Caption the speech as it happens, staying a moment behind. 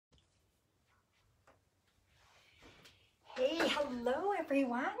Hello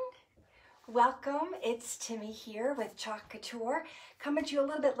everyone, welcome. It's Timmy here with Chalk Couture, coming to you a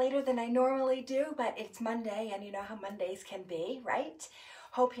little bit later than I normally do, but it's Monday and you know how Mondays can be, right?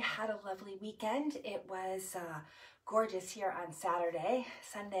 Hope you had a lovely weekend. It was gorgeous here on Saturday.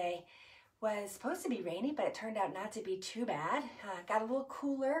 Sunday was supposed to be rainy, but it turned out not to be too bad. Got a little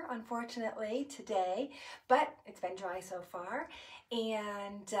cooler, unfortunately, today, but it's been dry so far.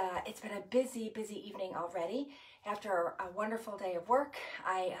 And it's been a busy evening already. After a wonderful day of work,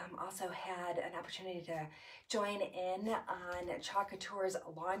 I also had an opportunity to join in on Chalk Couture's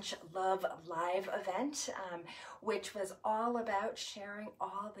Launch Love Live event, which was all about sharing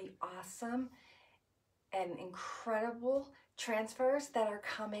all the awesome and incredible transfers that are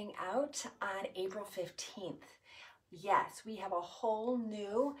coming out on April 15th. Yes, we have a whole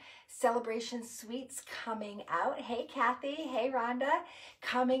new celebration suites coming out. Hey Kathy, hey Rhonda,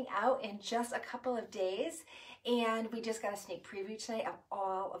 coming out in just a couple of days. And we just got a sneak preview tonight of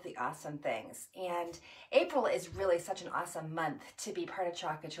all of the awesome things. And April is really such an awesome month to be part of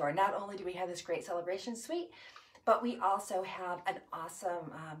Chalk Couture. Not only do we have this great celebration suite, but we also have an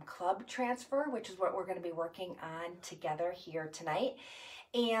awesome club transfer, which is what we're going to be working on together here tonight.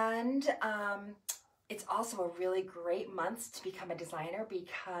 And it's also a really great month to become a designer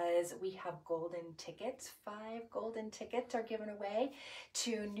because we have golden tickets. 5 golden tickets are given away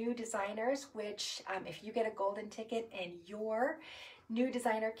to new designers, which if you get a golden ticket in your new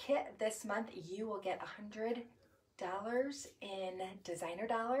designer kit this month, you will get $100 in designer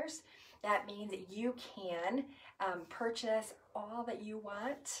dollars. That means that you can purchase all that you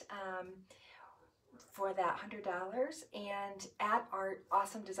want for that $100 and at our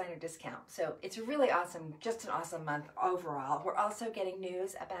awesome designer discount. So it's really awesome, just an awesome month overall. We're also getting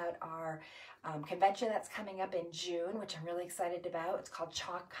news about our convention that's coming up in June, which I'm really excited about. It's called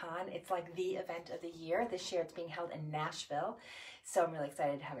Chalk Con. It's like the event of the year. This year it's being held in Nashville. So I'm really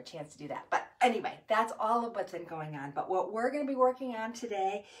excited to have a chance to do that. But anyway, that's all of what's been going on. But what we're going to be working on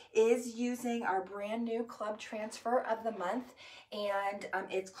today is using our brand new club transfer of the month. And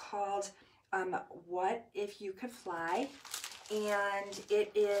it's called What If You Could Fly. And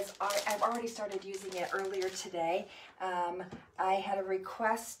it is, I've already started using it earlier today. I had a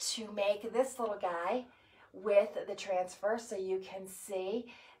request to make this little guy with the transfer, so you can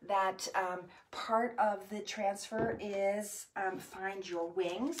see that part of the transfer is find your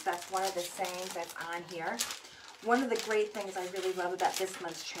wings. That's one of the sayings that's on here. One of the great things I really love about this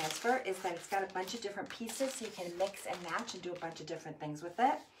month's transfer is that it's got a bunch of different pieces, so you can mix and match and do a bunch of different things with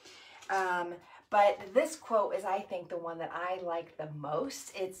it. But this quote is, I think, the one that I like the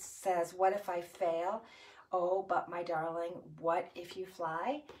most. It says, "What if I fail? Oh, but my darling, what if you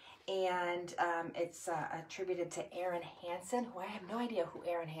fly?" And it's attributed to Aaron Hansen, who I have no idea who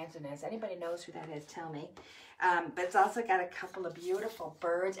Aaron Hansen is. Anybody knows who that is, tell me. But it's also got a couple of beautiful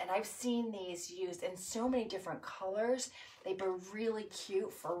birds, and I've seen these used in so many different colors. They'd be really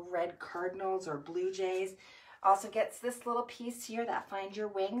cute for red cardinals or blue jays. Also gets this little piece here that finds your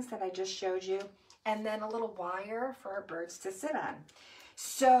wings that I just showed you, and then a little wire for our birds to sit on.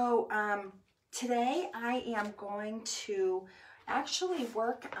 So today I am going to actually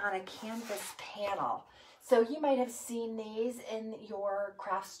work on a canvas panel. So you might have seen these in your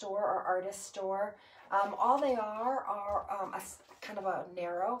craft store or artist store. All they are a kind of a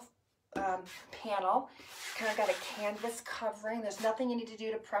narrow panel. Kind of got a canvas covering. There's nothing you need to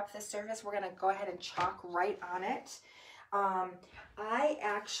do to prep the surface. We're going to go ahead and chalk right on it. I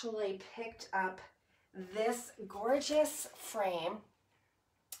actually picked up this gorgeous frame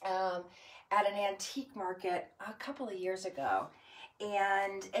at an antique market a couple of years ago,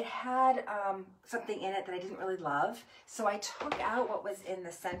 and it had something in it that I didn't really love, so I took out what was in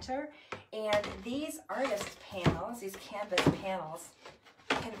the center, and these artist panels, these canvas panels,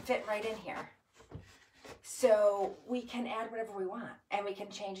 can fit right in here. So we can add whatever we want and we can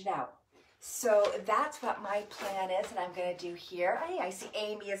change it out. So that's what my plan is, and I'm going to do here. Hey, I see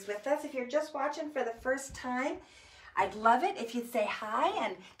Amy is with us. If you're just watching for the first time, I'd love it if you'd say hi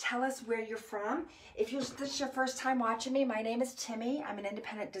and tell us where you're from. If this is your first time watching me, my name is Timmy. I'm an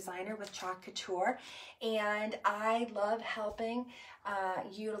independent designer with Chalk Couture, and I love helping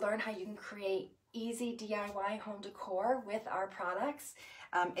you to learn how you can create easy DIY home decor with our products.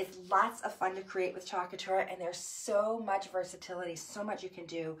 It's lots of fun to create with Chalk Couture, and there's so much versatility, so much you can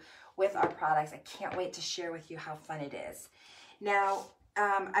do with our products. I can't wait to share with you how fun it is. Now,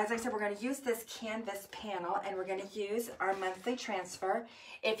 as I said, we're going to use this canvas panel, and we're going to use our monthly transfer.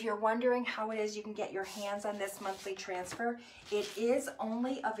 If you're wondering how it is you can get your hands on this monthly transfer, it is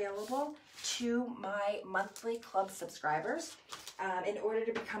only available to my monthly club subscribers. In order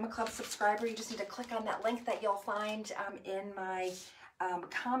to become a club subscriber, you just need to click on that link that you'll find in my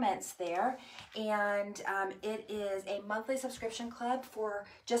comments there, and it is a monthly subscription club for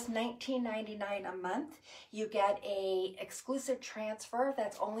just $19.99 a month. You get a exclusive transfer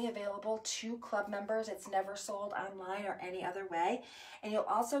that's only available to club members. It's never sold online or any other way. And you'll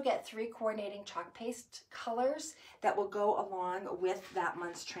also get 3 coordinating chalk paste colors that will go along with that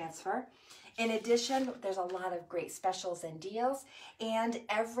month's transfer. In addition, there's a lot of great specials and deals, and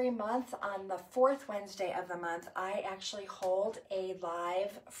every month on the 4th Wednesday of the month, I actually hold a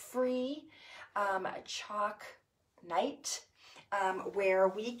live free chalk night where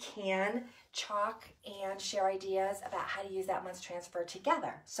we can chalk and share ideas about how to use that month's transfer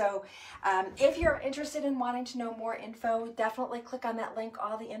together. So if you're interested in wanting to know more info, definitely click on that link.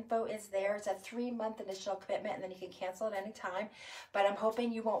 All the info is there. It's a 3-month initial commitment, and then you can cancel at any time. But I'm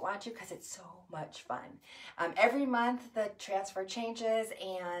hoping you won't want to, because it's so much fun. Every month the transfer changes,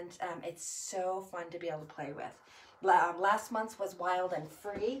 and it's so fun to be able to play with. Last month's was Wild and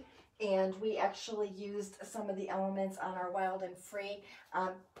Free, and we actually used some of the elements on our Wild and Free,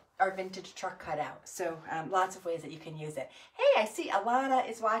 our vintage truck cutout. So lots of ways that you can use it. Hey, I see Alana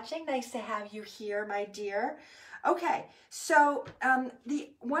is watching. Nice to have you here, my dear. Okay, so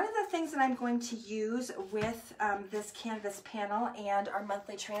one of the things that I'm going to use with this canvas panel and our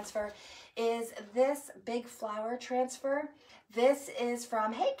monthly transfer is this big flower transfer. This is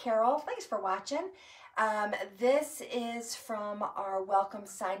from, hey Carol, thanks for watching. This is from our Welcome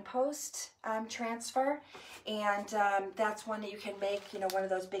Signpost transfer, and that's one that you can make, you know, one of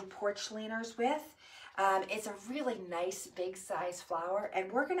those big porch leaners with. It's a really nice big size flower,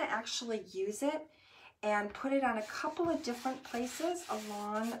 and we're going to actually use it and put it on a couple of different places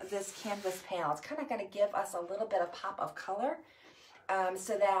along this canvas panel. It's kind of going to give us a little bit of pop of color.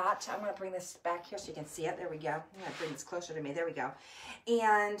 So that, I'm going to bring this back here so you can see it. There we go. I'm going to bring this closer to me. There we go.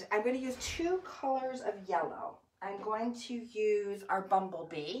 And I'm going to use 2 colors of yellow. I'm going to use our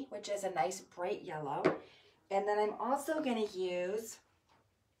Bumblebee, which is a nice bright yellow. And then I'm also going to use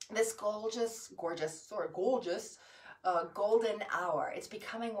this gorgeous Golden Hour. It's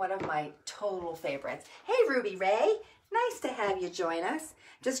becoming one of my total favorites. Hey, Ruby Ray. Nice to have you join us.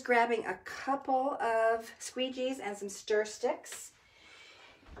 Just grabbing a couple of squeegees and some stir sticks.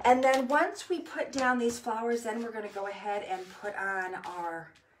 And then once we put down these flowers, then we're going to go ahead and put on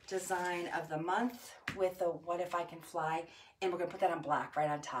our design of the month with the What If I Can Fly, and we're going to put that on black right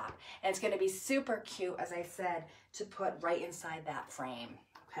on top. And it's going to be super cute, as I said, to put right inside that frame.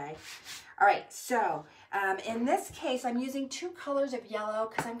 Okay. All right. So in this case, I'm using 2 colors of yellow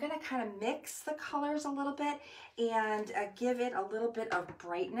because I'm going to kind of mix the colors a little bit and give it a little bit of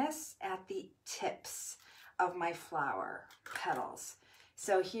brightness at the tips of my flower petals.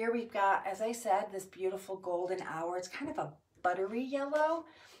 So here we've got, as I said, this beautiful Golden Hour. It's kind of a buttery yellow.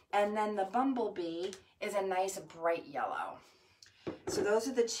 And then the Bumblebee is a nice bright yellow. So those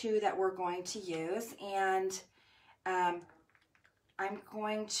are the 2 that we're going to use. And I'm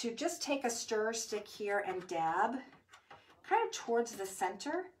going to just take a stir stick here and dab kind of towards the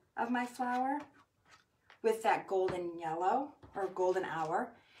center of my flower with that golden yellow or Golden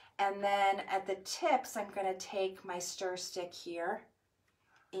Hour. And then at the tips, I'm going to take my stir stick here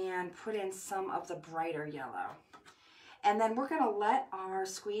and put in some of the brighter yellow. And then we're going to let our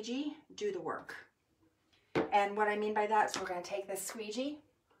squeegee do the work. And what I mean by that is we're going to take this squeegee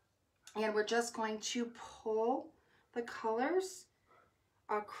and we're just going to pull the colors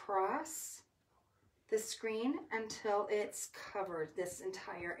across the screen until it's covered this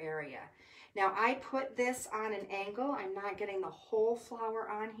entire area. Now I put this on an angle. I'm not getting the whole flower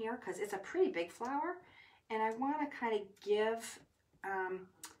on here because it's a pretty big flower, and I want to kind of give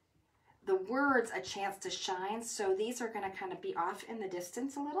the words a chance to shine. So these are going to kind of be off in the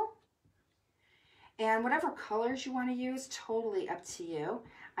distance a little. And whatever colors you want to use, totally up to you.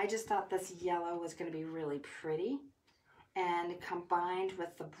 I just thought this yellow was going to be really pretty, and combined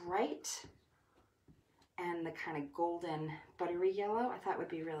with the bright and the kind of golden buttery yellow, I thought would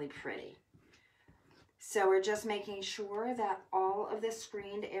be really pretty. So we're just making sure that all of the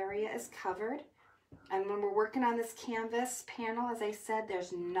screened area is covered. And when we're working on this canvas panel, as I said,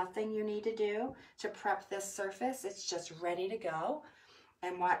 there's nothing you need to do to prep this surface. It's just ready to go.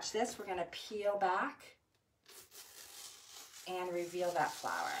 And watch this, we're going to peel back and reveal that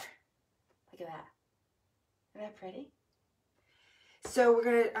flower. Look at that. Isn't that pretty? So we're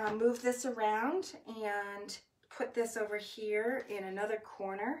going to move this around and put this over here in another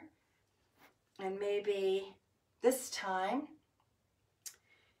corner, and maybe this time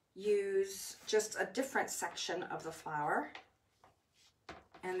use just a different section of the flower.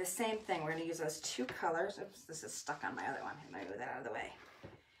 And the same thing, we're going to use those two colors. Oops, this is stuck on my other one. I'm going to move that out of the way.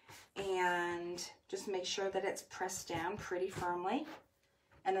 And just make sure that it's pressed down pretty firmly.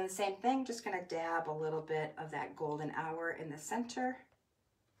 And then the same thing, just going to dab a little bit of that golden hour in the center.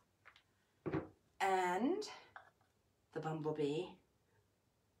 And the bumblebee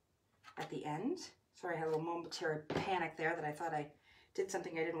at the end. Sorry, I had a little momentary panic there that I thought I did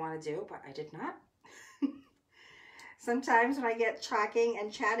something I didn't want to do, but I did not. Sometimes when I get talking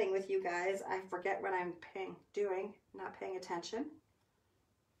and chatting with you guys, I forget what I'm not paying attention.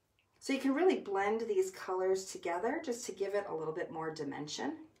 So you can really blend these colors together just to give it a little bit more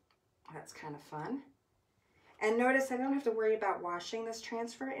dimension. That's kind of fun. And notice I don't have to worry about washing this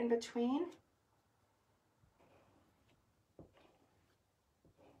transfer in between.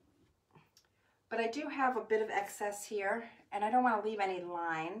 But I do have a bit of excess here, and I don't want to leave any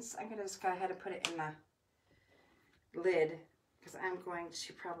lines. I'm going to just go ahead and put it in the lid, because I'm going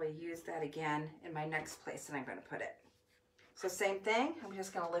to probably use that again in my next place that I'm going to put it. So same thing, I'm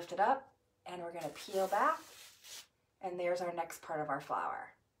just going to lift it up, and we're going to peel back, and there's our next part of our flower.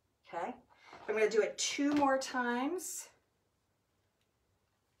 Okay, I'm going to do it 2 more times.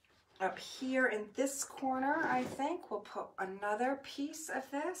 Up here in this corner, I think we'll put another piece of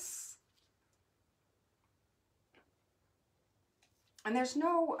this. And there's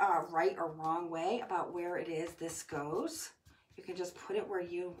no right or wrong way about where it is this goes. You can just put it where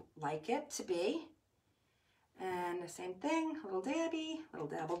you like it to be. And the same thing, little dabby, little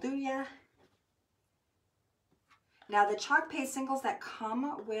dabble do ya. Now the chalk paste singles that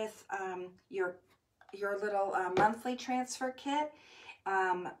come with your little monthly transfer kit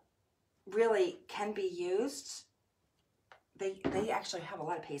really can be used. They actually have a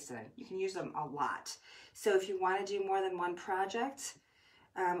lot of paste in it. You can use them a lot. So if you want to do more than one project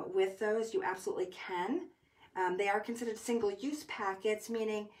with those, you absolutely can. They are considered single-use packets,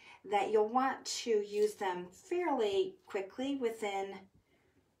 meaning that you'll want to use them fairly quickly within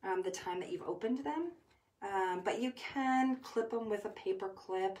the time that you've opened them. But you can clip them with a paper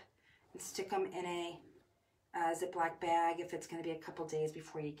clip and stick them in a Ziploc bag if it's going to be a couple days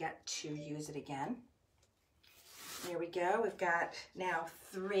before you get to use it again. There we go. We've got now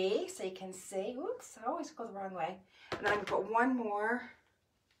 3, so you can see. Oops, I always go the wrong way. And then I'm going to put one more.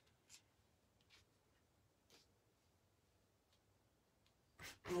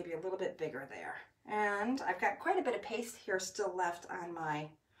 Maybe a little bit bigger there. And I've got quite a bit of paste here still left on my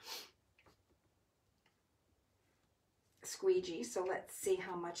squeegee, so let's see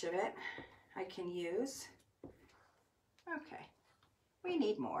how much of it I can use. Okay, we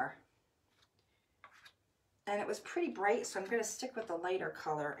need more. And it was pretty bright, so I'm going to stick with the lighter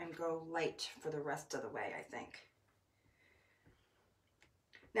color and go light for the rest of the way, I think.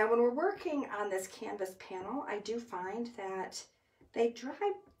 Now, when we're working on this canvas panel, I do find that they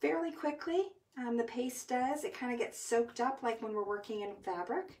dry fairly quickly. The paste does. It kind of gets soaked up like when we're working in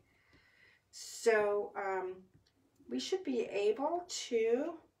fabric. So we should be able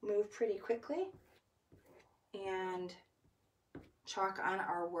to move pretty quickly and chalk on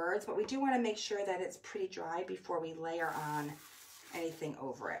our words, but we do want to make sure that it's pretty dry before we layer on anything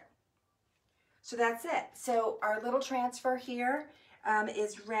over it. So that's it. So our little transfer here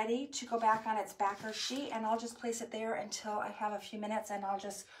is ready to go back on its backer sheet, and I'll just place it there until I have a few minutes, and I'll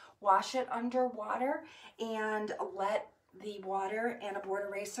just wash it under water and let the water and a board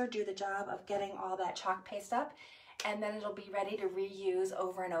eraser do the job of getting all that chalk paste up, and then it'll be ready to reuse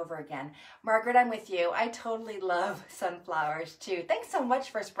over and over again. Margaret, I'm with you. I totally love sunflowers too. Thanks so much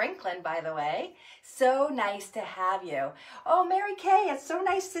for sprinkling, by the way. So nice to have you. Oh, Mary Kay, it's so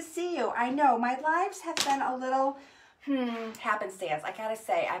nice to see you. I know my lives have been a little happenstance. I gotta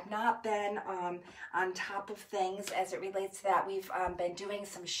say, I've not been on top of things as it relates to that. We've been doing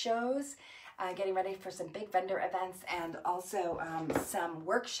some shows, getting ready for some big vendor events, and also some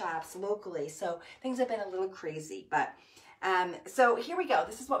workshops locally. So things have been a little crazy, but so here we go.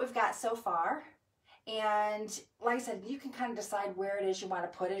 This is what we've got so far. And like I said, you can kind of decide where it is you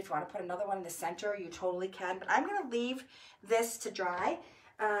want to put it. If you want to put another one in the center, you totally can. But I'm going to leave this to dry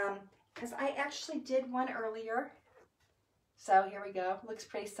because I actually did one earlier. So here we go. Looks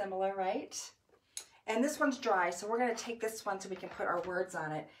pretty similar, right? And this one's dry, so we're going to take this one so we can put our words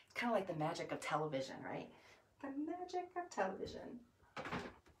on it. It's kind of like the magic of television, right? The magic of television.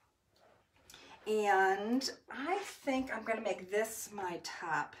 And I think I'm going to make this my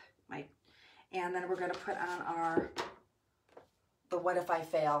top, and then we're going to put on the What If I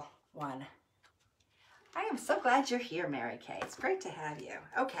Fail one. I am so glad you're here, Mary Kay. It's great to have you.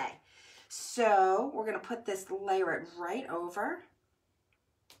 Okay, so we're going to put this, layer it right over.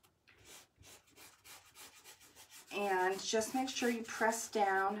 And just make sure you press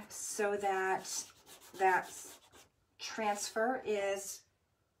down so that that transfer is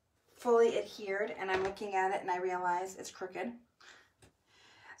fully adhered. And I'm looking at it and I realize it's crooked.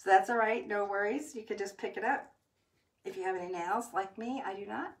 So that's all right, no worries. You can just pick it up. If you have any nails like me, I do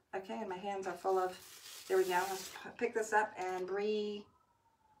not. Okay, and my hands are full of, there we go. Let's pick this up and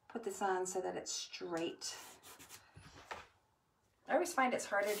put this on so that it's straight. I always find it's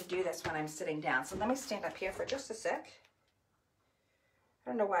harder to do this when I'm sitting down. So let me stand up here for just a sec. I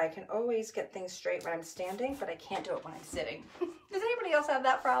don't know why I can always get things straight when I'm standing, but I can't do it when I'm sitting. Does anybody else have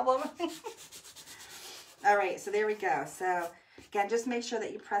that problem? All right, so there we go. So again, just make sure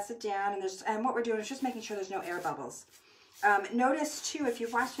that you press it down, and what we're doing is just making sure there's no air bubbles. Notice too, if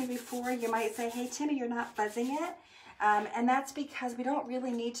you've watched me before, you might say, hey Timmy, you're not fuzzing it. And that's because we don't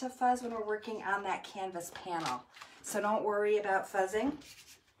really need to fuzz when we're working on that canvas panel. So don't worry about fuzzing,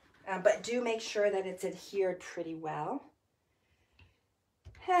 but do make sure that it's adhered pretty well.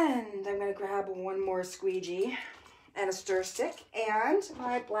 And I'm going to grab one more squeegee and a stir stick and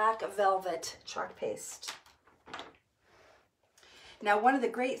my black velvet chalk paste. Now, one of the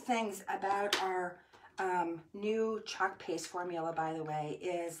great things about our new chalk paste formula, by the way,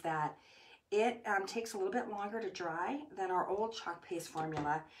 is that it takes a little bit longer to dry than our old chalk paste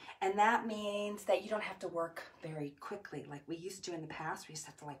formula, and that means that you don't have to work very quickly like we used to in the past. We used to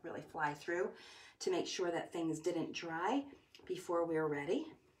have to like really fly through to make sure that things didn't dry before we were ready.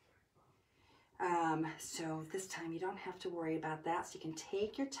 So this time you don't have to worry about that, so you can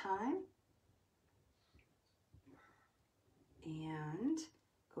take your time and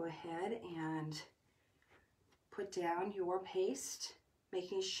go ahead and put down your paste,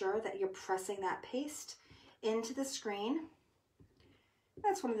 making sure that you're pressing that paste into the screen.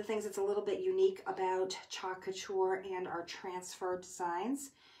 That's one of the things that's a little bit unique about Chalk Couture and our transfer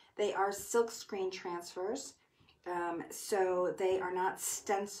designs. They are silk screen transfers, so they are not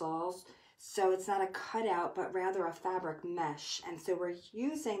stencils, so it's not a cutout, but rather a fabric mesh. And so we're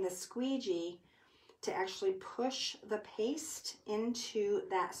using the squeegee to actually push the paste into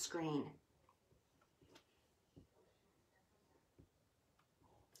that screen.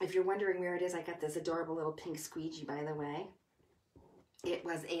 If you're wondering where it is, I got this adorable little pink squeegee, by the way. It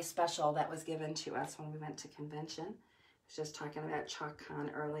was a special that was given to us when we went to convention. I was just talking about ChalkCon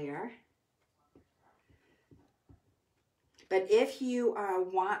earlier. But if you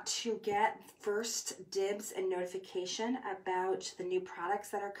want to get first dibs and notification about the new products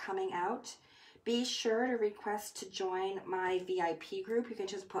that are coming out, be sure to request to join my VIP group. You can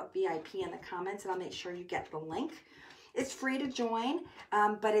just put VIP in the comments and I'll make sure you get the link. It's free to join,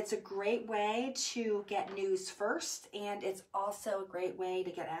 but it's a great way to get news first, and it's also a great way to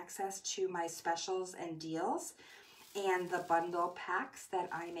get access to my specials and deals and the bundle packs that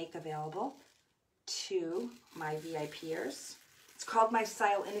I make available to my VIPers. It's called my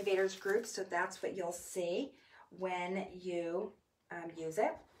Style Innovators group, so that's what you'll see when you use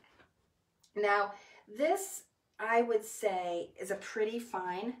it. Now, this, I would say, is a pretty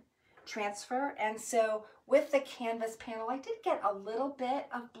fine transfer, and so with the canvas panel, I did get a little bit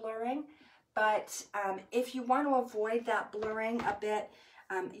of blurring, but if you want to avoid that blurring a bit,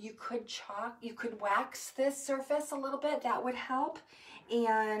 you could wax this surface a little bit. That would help.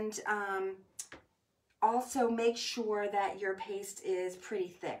 And also make sure that your paste is pretty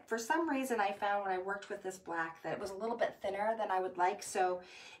thick. For some reason, I found when I worked with this black that it was a little bit thinner than I would like. So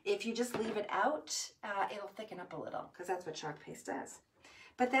if you just leave it out, it'll thicken up a little, because that's what chalk paste does.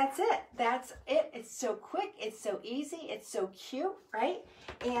 But that's it. That's it. It's so quick. It's so easy. It's so cute, right?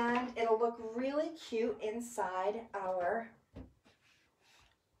 And it'll look really cute inside our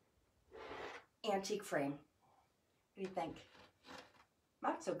antique frame. What do you think?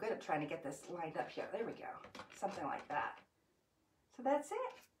 I'm not so good at trying to get this lined up here. There we go. Something like that. So that's it.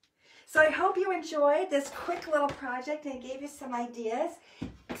 So I hope you enjoyed this quick little project and gave you some ideas.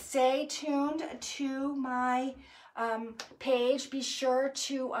 Stay tuned to my page. Be sure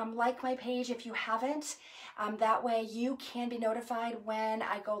to like my page if you haven't. That way you can be notified when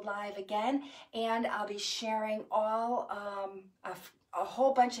I go live again, and I'll be sharing all a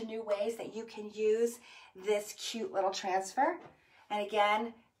whole bunch of new ways that you can use this cute little transfer. And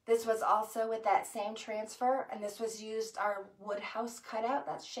again, this was also with that same transfer, and this was used our wood house cutout,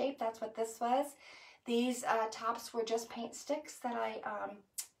 that shape, that's what this was. These tops were just paint sticks that I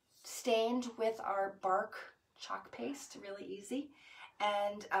stained with our bark chalk paste, really easy,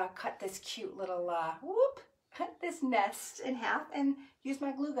 and cut this cute little cut this nest in half and use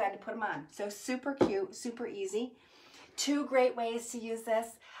my glue gun to put them on. So super cute, super easy. 2 great ways to use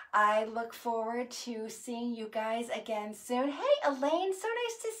this. I look forward to seeing you guys again soon. Hey, Elaine, so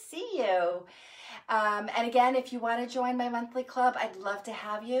nice to see you. And again, if you want to join my monthly club, I'd love to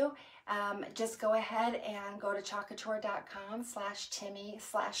have you. Just go ahead and go to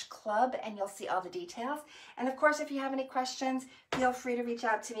chalkcouture.com/Timmy/club and you'll see all the details. And of course, if you have any questions, feel free to reach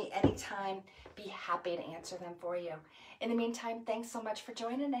out to me anytime. Be happy to answer them for you. In the meantime, thanks so much for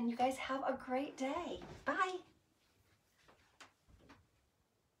joining, and you guys have a great day. Bye.